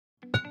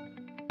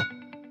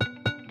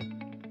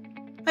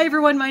Hi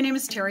everyone, my name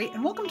is Terry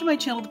and welcome to my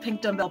channel, The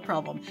Pink Dumbbell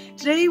Problem.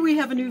 Today we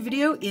have a new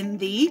video in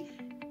the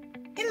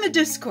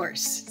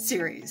Discourse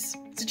series.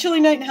 It's a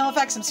chilly night in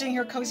Halifax. I'm sitting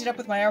here cozied up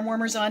with my arm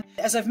warmers on.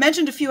 As I've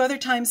mentioned a few other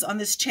times on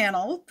this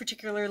channel,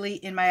 particularly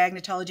in my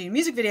agnotology and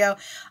music video,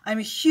 I'm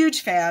a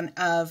huge fan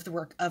of the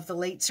work of the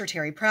late Sir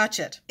Terry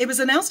Pratchett. It was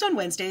announced on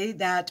Wednesday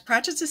that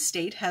Pratchett's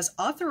estate has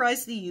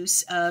authorized the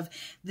use of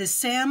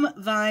the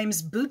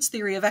Vimes Boots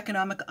theory of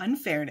economic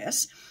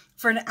unfairness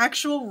for an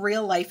actual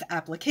real-life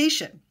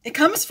application. It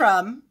comes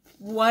from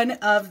one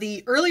of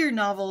the earlier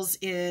novels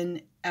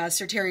in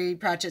Sir Terry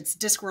Pratchett's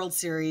Discworld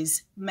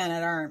series,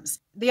 Men-at-Arms.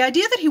 The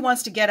idea that he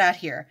wants to get at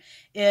here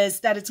is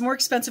that it's more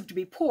expensive to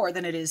be poor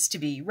than it is to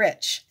be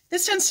rich.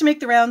 This tends to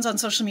make the rounds on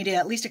social media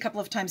at least a couple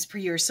of times per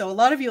year, so a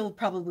lot of you will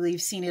probably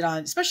have seen it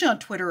on, especially on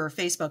Twitter or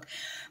Facebook.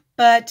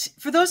 But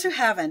for those who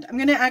haven't, I'm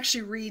going to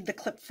actually read the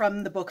clip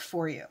from the book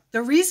for you.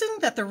 The reason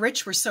that the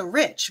rich were so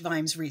rich,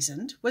 Vimes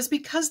reasoned, was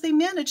because they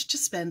managed to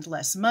spend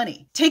less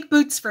money. Take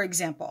Boots, for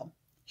example.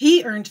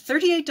 He earned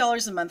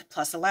 $38 a month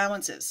plus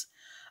allowances.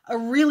 A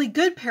really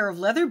good pair of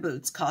leather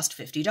boots cost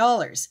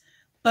 $50,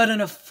 but an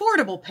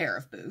affordable pair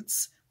of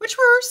boots, which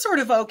were sort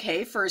of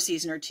okay for a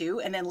season or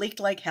two and then leaked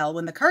like hell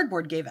when the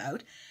cardboard gave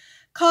out,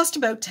 cost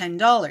about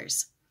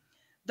 $10.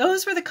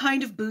 Those were the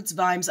kind of boots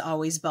Vimes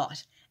always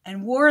bought,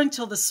 and wore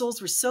until the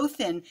soles were so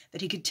thin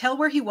that he could tell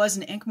where he was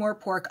in Ankh-Morpork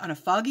Pork on a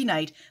foggy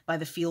night by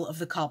the feel of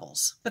the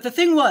cobbles. But the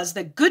thing was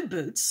that good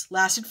boots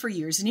lasted for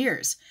years and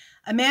years.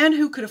 A man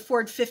who could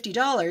afford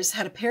 $50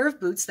 had a pair of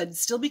boots that'd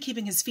still be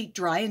keeping his feet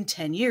dry in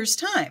 10 years'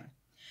 time,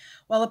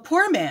 while a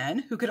poor man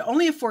who could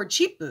only afford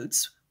cheap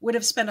boots would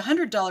have spent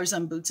 $100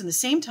 on boots in the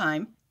same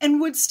time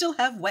and would still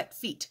have wet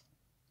feet.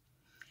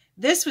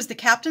 This was the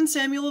Captain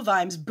Samuel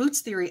Vimes Boots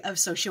theory of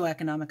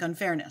socioeconomic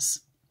unfairness.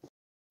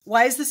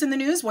 Why is this in the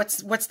news?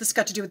 What's this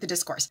got to do with the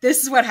discourse?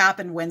 This is what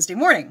happened Wednesday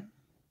morning.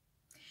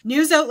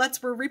 News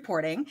outlets were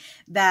reporting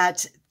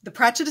that the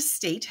Pratchett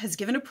estate has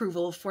given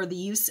approval for the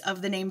use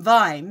of the name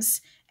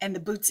Vimes and the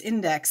Boots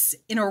Index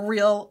in a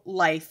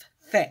real-life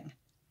thing.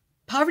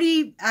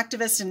 Poverty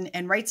activist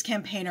and rights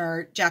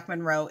campaigner Jack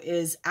Monroe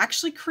is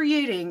actually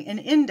creating an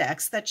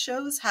index that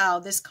shows how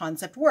this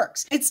concept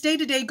works. It's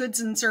day-to-day goods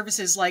and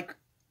services like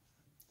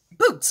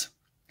boots.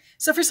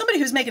 So for somebody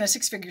who's making a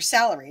six-figure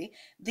salary,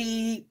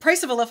 the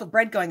price of a loaf of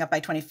bread going up by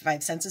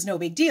 25 cents is no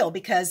big deal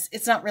because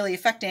it's not really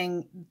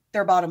affecting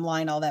their bottom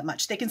line all that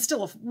much. They can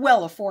still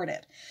well afford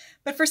it.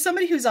 But for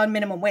somebody who's on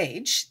minimum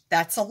wage,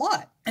 that's a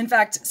lot. In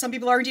fact, some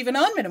people aren't even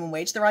on minimum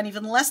wage. They're on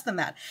even less than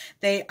that.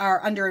 They are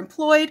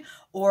underemployed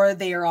or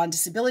they are on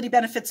disability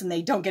benefits and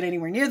they don't get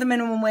anywhere near the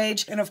minimum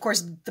wage. And of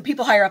course, the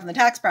people higher up in the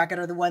tax bracket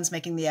are the ones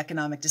making the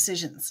economic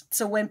decisions.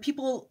 So when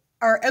people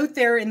are out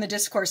there in the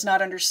discourse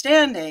not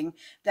understanding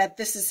that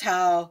this is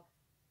how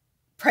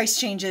price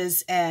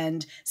changes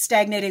and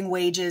stagnating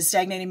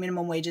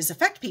minimum wages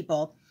affect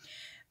people,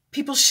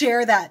 people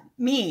share that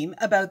meme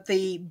about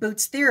the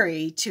Boots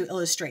theory to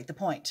illustrate the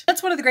point.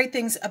 That's one of the great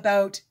things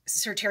about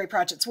Sir Terry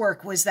Pratchett's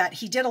work was that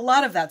he did a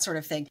lot of that sort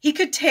of thing. He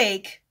could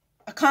take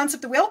a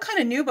concept that we all kind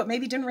of knew, but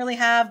maybe didn't really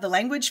have the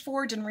language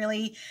for, didn't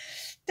really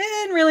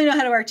know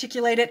how to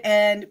articulate it,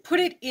 and put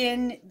it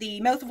in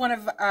the mouth of one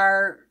of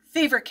our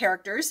favorite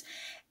characters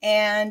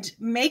and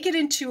make it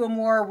into a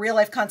more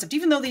real-life concept.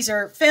 Even though these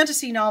are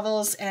fantasy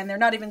novels and they're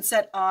not even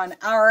set on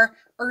our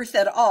Earth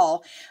at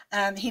all,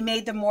 he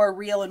made them more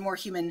real and more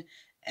human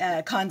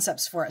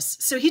concepts for us.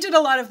 So he did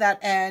a lot of that,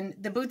 and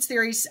the Boots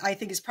theories, I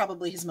think, is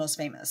probably his most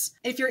famous.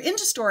 If you're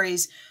into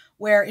stories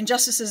where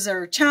injustices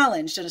are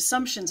challenged and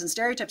assumptions and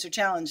stereotypes are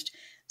challenged,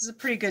 this is a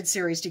pretty good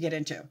series to get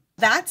into.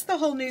 That's the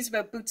whole news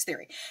about Boots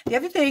theory. The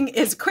other thing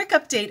is a quick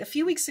update. A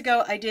few weeks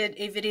ago, I did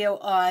a video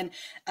on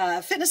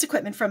fitness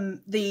equipment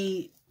from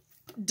the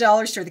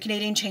dollar store, the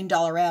Canadian chain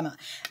Dollarama.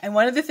 And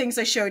one of the things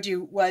I showed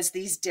you was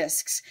these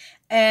discs.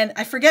 And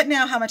I forget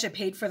now how much I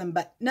paid for them,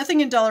 but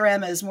nothing in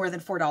Dollarama is more than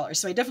 $4.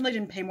 So I definitely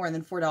didn't pay more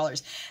than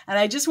 $4. And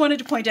I just wanted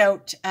to point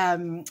out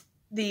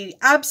the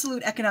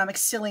absolute economic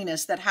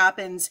silliness that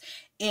happens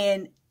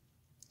in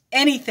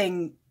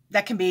anything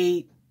that can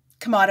be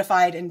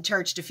commodified and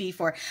charged a fee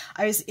for.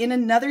 I was in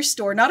another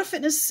store, not a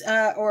fitness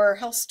or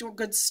health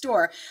goods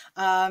store.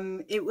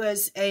 It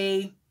was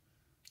a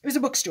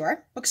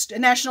bookstore, a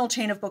national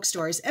chain of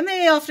bookstores, and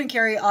they often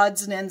carry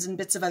odds and ends and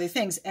bits of other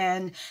things.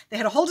 And they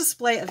had a whole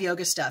display of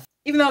yoga stuff.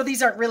 Even though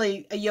these aren't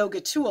really a yoga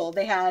tool,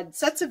 they had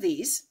sets of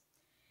these,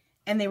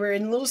 and they were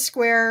in little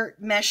square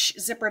mesh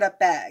zippered up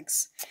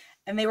bags,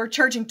 and they were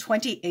charging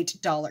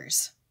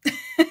 $28.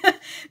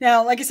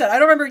 Now, like I said, I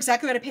don't remember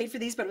exactly what I paid for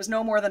these, but it was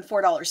no more than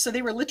 $4. So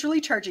they were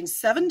literally charging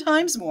 7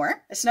 times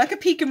more. I snuck a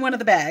peek in one of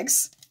the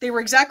bags. They were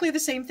exactly the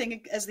same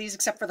thing as these,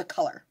 except for the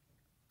color.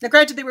 Now,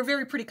 granted, they were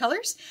very pretty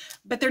colors,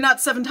 but they're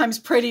not 7 times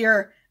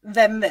prettier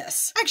than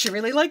this. I actually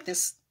really like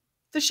this.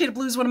 This shade of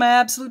blue is one of my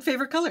absolute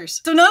favorite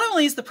colors. So not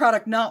only is the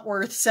product not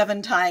worth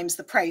 7 times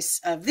the price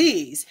of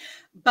these,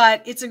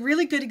 but it's a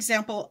really good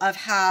example of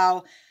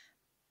how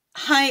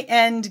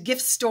high-end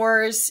gift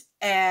stores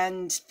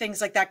and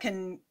things like that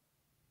can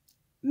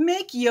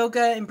make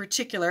yoga in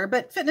particular,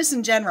 but fitness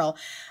in general,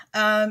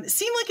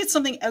 seem like it's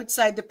something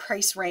outside the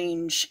price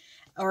range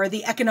or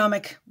the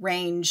economic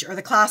range or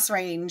the class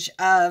range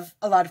of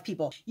a lot of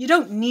people. You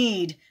don't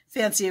need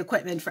fancy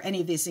equipment for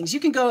any of these things. You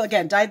can go,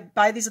 again,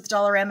 buy these at the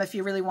Dollarama if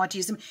you really want to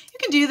use them. You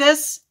can do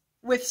this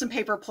with some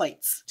paper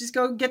plates. Just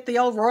go get the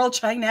old Royal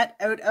Chinette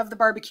out of the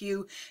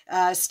barbecue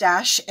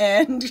stash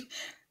and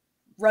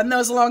run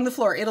those along the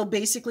floor. It'll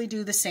basically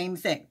do the same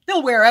thing.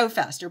 They'll wear out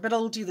faster, but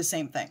it'll do the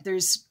same thing.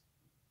 There's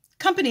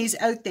companies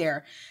out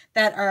there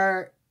that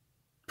are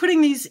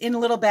putting these in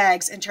little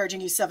bags and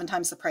charging you 7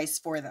 times the price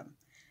for them.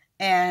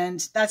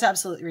 And that's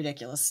absolutely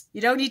ridiculous.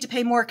 You don't need to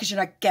pay more because you're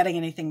not getting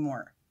anything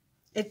more.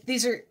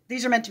 These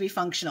are meant to be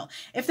functional.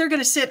 If they're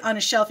going to sit on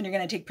a shelf and you're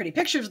going to take pretty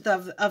pictures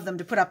of them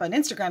to put up on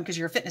Instagram because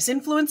you're a fitness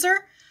influencer,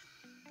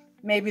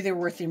 maybe they're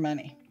worth your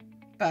money.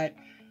 But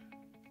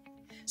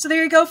so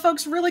there you go,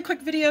 folks. Really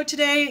quick video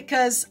today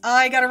because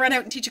I got to run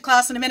out and teach a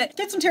class in a minute.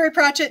 Get some Terry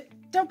Pratchett.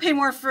 Don't pay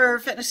more for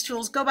fitness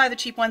tools. Go buy the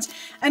cheap ones.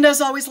 And as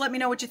always, let me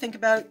know what you think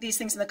about these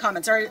things in the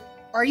comments.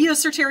 Are you a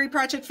Sir Terry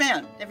Pratchett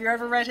fan? Have you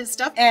ever read his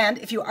stuff? And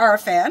if you are a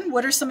fan,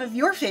 what are some of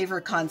your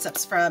favorite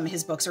concepts from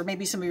his books, or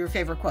maybe some of your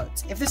favorite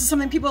quotes? If this is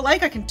something people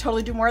like, I can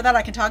totally do more of that.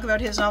 I can talk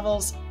about his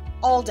novels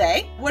all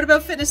day. What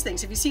about fitness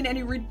things? Have you seen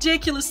any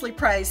ridiculously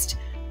priced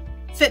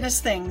fitness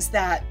things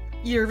that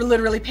you're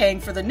literally paying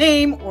for the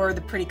name or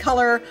the pretty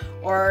color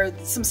or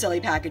some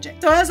silly packaging?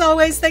 So as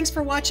always, thanks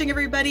for watching,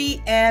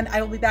 everybody, and I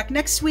will be back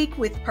next week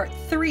with part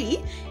 3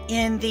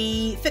 in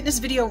the fitness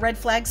video red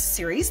flags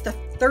series, the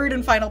 3rd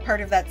and final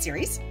part of that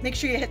series. Make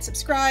sure you hit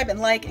subscribe and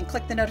like and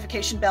click the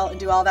notification bell and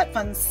do all that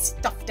fun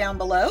stuff down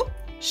below.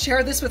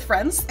 Share this with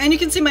friends, and you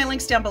can see my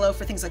links down below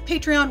for things like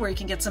Patreon, where you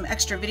can get some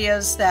extra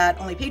videos that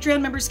only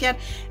Patreon members get,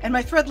 and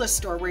my Threadless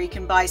store, where you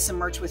can buy some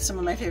merch with some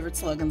of my favorite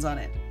slogans on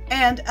it.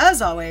 And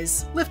as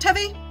always, lift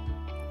heavy,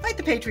 fight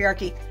the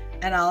patriarchy,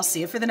 and I'll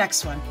see you for the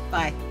next one.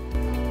 Bye.